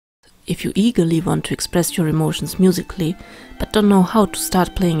If you eagerly want to express your emotions musically, but don't know how to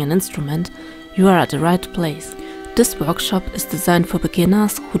start playing an instrument, you are at the right place. This workshop is designed for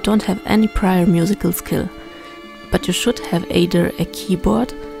beginners who don't have any prior musical skill, but you should have either a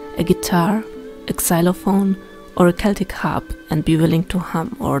keyboard, a guitar, a xylophone or a Celtic harp and be willing to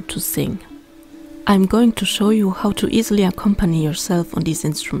hum or to sing. I'm going to show you how to easily accompany yourself on these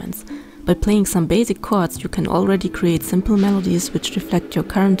instruments. By playing some basic chords, you can already create simple melodies which reflect your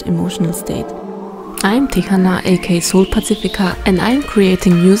current emotional state. I'm Tihana aka Soulpacifica and I'm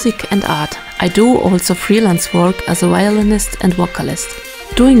creating music and art. I do also freelance work as a violinist and vocalist.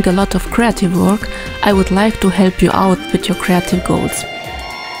 Doing a lot of creative work, I would like to help you out with your creative goals.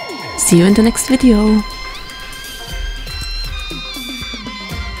 See you in the next video!